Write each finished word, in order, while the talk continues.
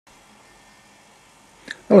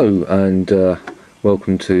Hello and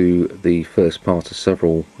welcome to the first part of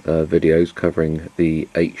several videos covering the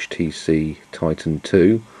HTC Tytn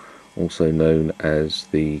II, also known as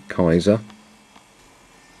the Kaiser,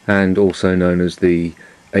 and also known as the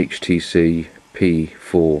HTC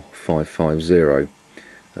P4550.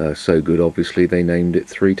 So good, obviously, they named it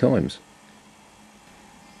 3 times.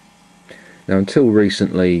 Now, until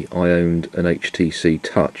recently I owned an HTC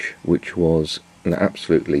Touch, which was an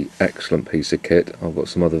absolutely excellent piece of kit. I've got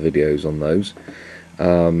some other videos on those,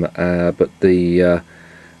 but the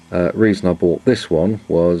reason I bought this one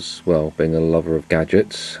was, well, being a lover of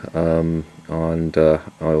gadgets, and I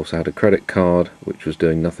also had a credit card which was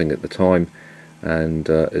doing nothing at the time and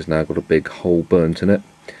has now got a big hole burnt in it,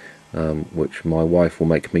 which my wife will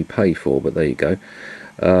make me pay for, but there you go.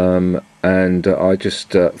 And I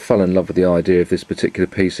just fell in love with the idea of this particular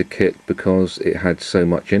piece of kit because it had so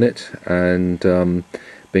much in it, and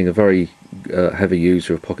being a very heavy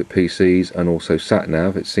user of pocket PCs and also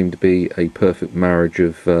sat-nav, it seemed to be a perfect marriage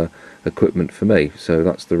of equipment for me, so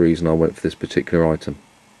that's the reason I went for this particular item.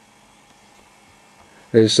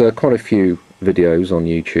 There's quite a few videos on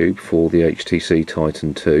YouTube for the HTC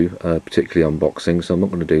Tytn II, particularly unboxing, so I'm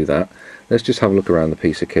not going to do that. Let's just have a look around the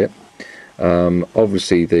piece of kit.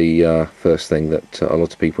 Obviously the first thing that a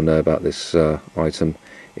lot of people know about this item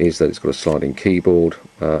is that it's got a sliding keyboard,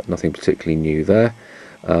 nothing particularly new there,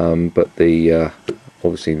 but the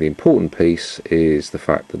obviously the important piece is the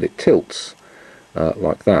fact that it tilts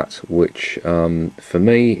like that, which for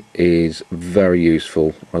me is very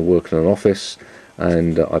useful. I work in an office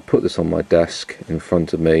and I put this on my desk in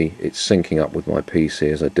front of me. It's syncing up with my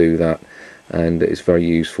PC as I do that, and it's very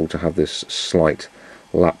useful to have this slight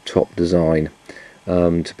laptop design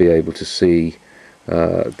to be able to see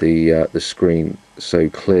the screen so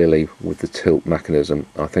clearly with the tilt mechanism.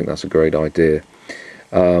 I think that's a great idea.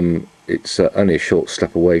 It's only a short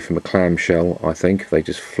step away from a clamshell, I think, if they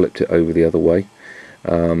just flipped it over the other way,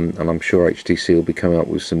 and I'm sure HTC will be coming up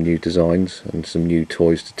with some new designs and some new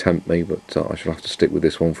toys to tempt me, but I shall have to stick with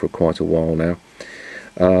this one for quite a while now.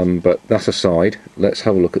 But that aside, let's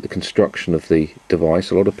have a look at the construction of the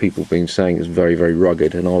device. A lot of people have been saying it's very, very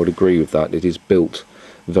rugged, and I would agree with that. It is built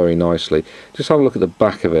very nicely. Just have a look at the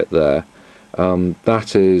back of it there.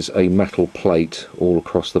 That is a metal plate all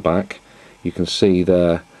across the back. You can see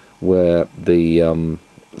there where the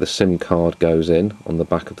SIM card goes in on the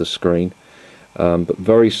back of the screen, but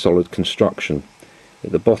very solid construction.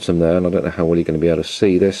 At the bottom there, and I don't know how well you're going to be able to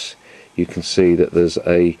see this, you can see that there's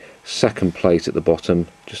a second plate at the bottom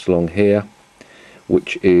just along here,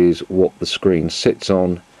 which is what the screen sits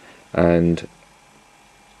on, and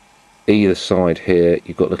either side here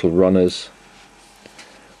you've got little runners,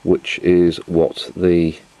 which is what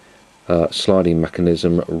the sliding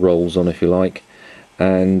mechanism rolls on, if you like,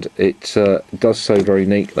 and it does so very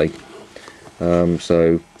neatly.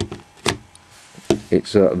 So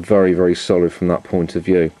it's very, very solid from that point of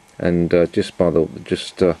view, and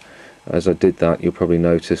as I did that, you'll probably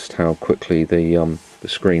noticed how quickly the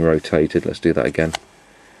screen rotated. Let's do that again.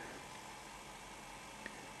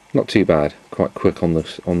 Not too bad, quite quick on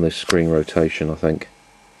this screen rotation, I think.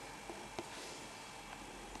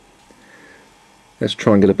 Let's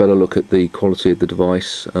try and get a better look at the quality of the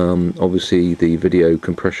device. Obviously the video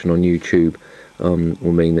compression on YouTube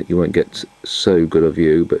will mean that you won't get so good a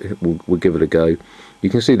view, but we'll give it a go. You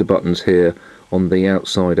can see the buttons here on the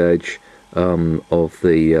outside edge of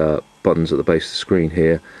the buttons at the base of the screen.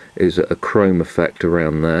 Here is a chrome effect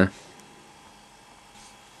around there.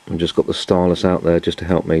 I've just got the stylus out there just to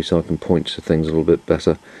help me so I can point to things a little bit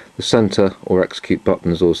better. The center or execute button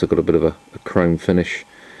has also got a bit of a chrome finish.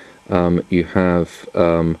 You have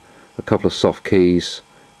a couple of soft keys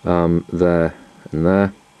there and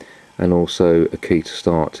there, and also a key to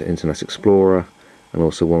start Internet Explorer, and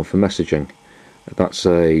also one for messaging. That's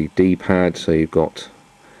a D-pad, so you've got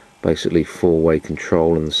basically 4-way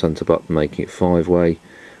control, and the center button making it 5-way.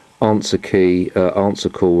 Answer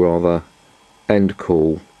call rather, end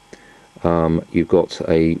call. You've got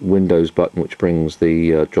a Windows button which brings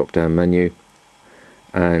the drop-down menu,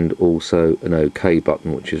 and also an OK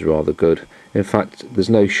button, which is rather good. In fact, there's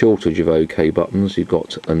no shortage of OK buttons. You've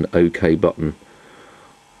got an OK button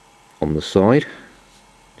on the side,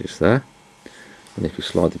 just there, and if you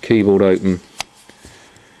slide the keyboard open,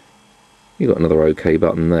 you've got another OK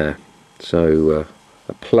button there. So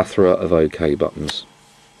a plethora of OK buttons.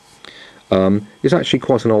 It's actually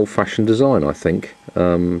quite an old-fashioned design, I think,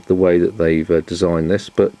 the way that they've designed this,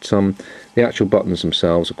 but the actual buttons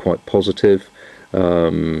themselves are quite positive.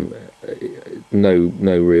 No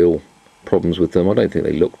real problems with them. I don't think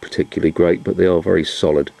they look particularly great, but they are very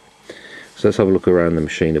solid. So let's have a look around the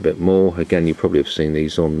machine a bit more. Again, you probably have seen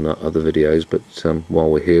these on other videos, but while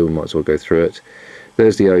we're here we might as well go through it.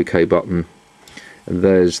 There's the OK button, and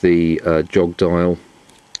there's the jog dial,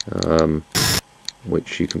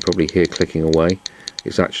 which you can probably hear clicking away.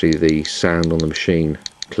 It's actually the sound on the machine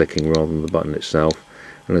clicking rather than the button itself.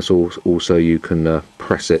 And it's also you can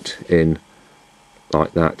press it in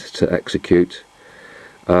like that to execute.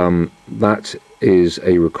 That is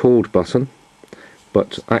a record button,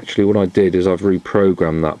 but actually what I did is I've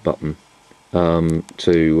reprogrammed that button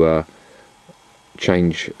to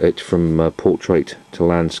change it from portrait to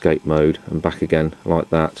landscape mode and back again like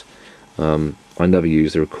that. I never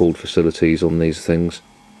use the record facilities on these things,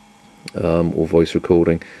 or voice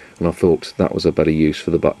recording, and I thought that was a better use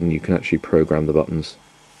for the button. You can actually program the buttons.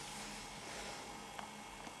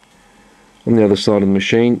 On the other side of the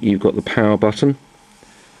machine you've got the power button,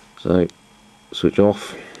 so switch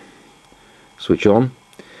off, switch on.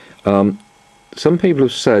 Some people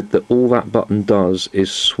have said that all that button does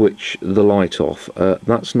is switch the light off.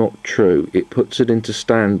 That's not true. It puts it into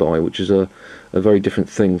standby, which is a very different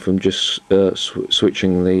thing from just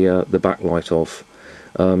switching the backlight off.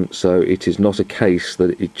 So it is not a case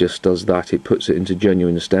that it just does that. It puts it into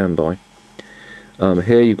genuine standby.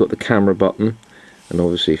 Here you've got the camera button, and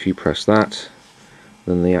obviously if you press that,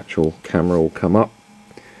 then the actual camera will come up,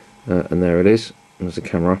 and there it is. There's the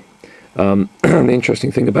camera. The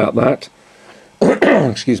interesting thing about that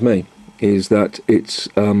excuse me, is that it's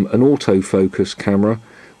an autofocus camera,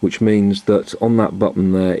 which means that on that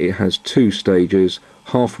button there it has two stages,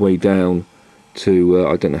 halfway down to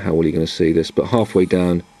I don't know how well you're going to see this, but halfway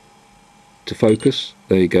down to focus.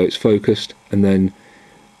 There you go, it's focused, and then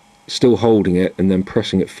still holding it and then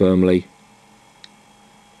pressing it firmly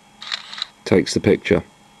takes the picture.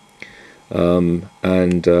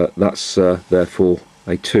 That's therefore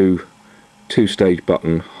a two-stage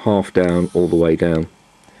button, half down all the way down.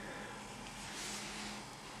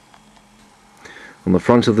 On the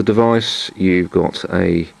front of the device you've got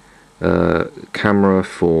a camera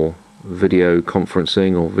for video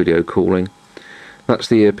conferencing or video calling. That's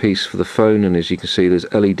the earpiece for the phone, and as you can see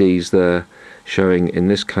there's LEDs there showing, in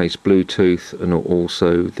this case, Bluetooth and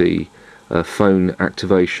also the phone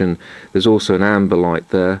activation. There's also an amber light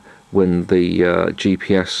there. When the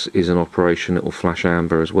GPS is in operation it will flash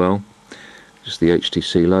amber as well. Just the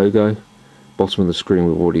HTC logo. Bottom of the screen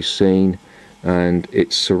we've already seen, and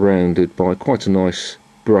it's surrounded by quite a nice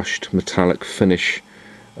brushed metallic finish,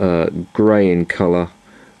 grey in colour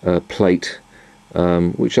plate,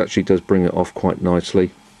 which actually does bring it off quite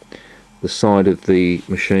nicely. The side of the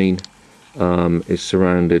machine is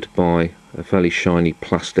surrounded by a fairly shiny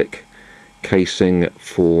plastic casing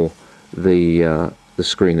for the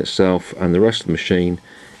screen itself, and the rest of the machine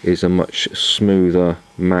is a much smoother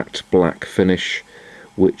matte black finish,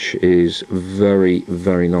 which is very,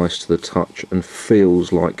 very nice to the touch and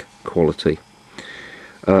feels like quality.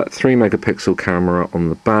 3 megapixel camera on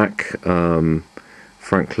the back.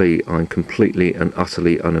 Frankly, I'm completely and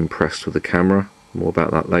utterly unimpressed with the camera. More about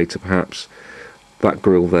that later perhaps. That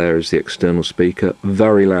grill there is the external speaker,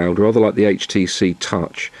 very loud, rather like the HTC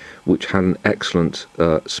Touch, which had an excellent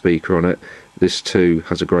speaker on it. This too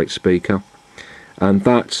has a great speaker. And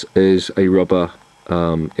that is a rubber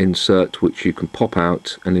insert which you can pop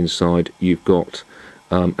out, and inside you've got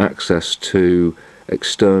access to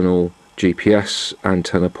external GPS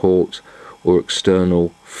antenna port or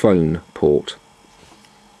external phone port.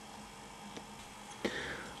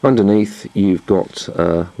 Underneath you've got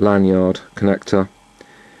a lanyard connector,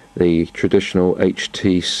 the traditional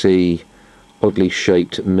HTC oddly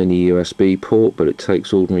shaped mini USB port, but it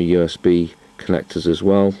takes ordinary USB connectors as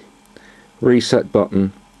well. Reset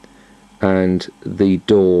button, and the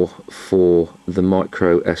door for the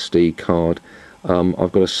micro SD card.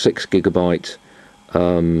 I've got a 6 GB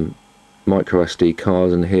micro SD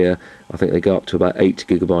card in here. I think they go up to about 8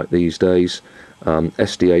 GB these days.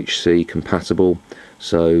 SDHC compatible,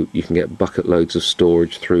 so you can get bucket loads of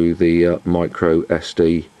storage through the micro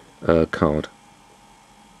SD card.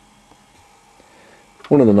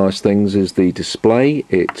 One of the nice things is the display.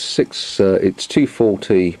 It's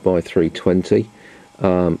 240 by 320.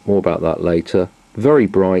 More about that later. Very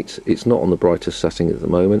bright. It's not on the brightest setting at the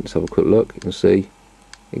moment. Let's have a quick look. You can see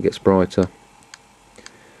it gets brighter.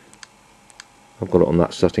 I've got it on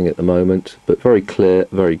that setting at the moment, but very clear,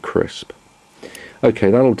 very crisp.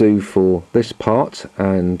 Okay, that'll do for this part,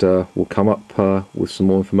 and we'll come up with some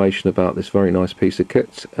more information about this very nice piece of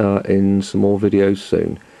kit in some more videos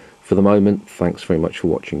soon. For the moment, thanks very much for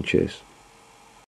watching. Cheers.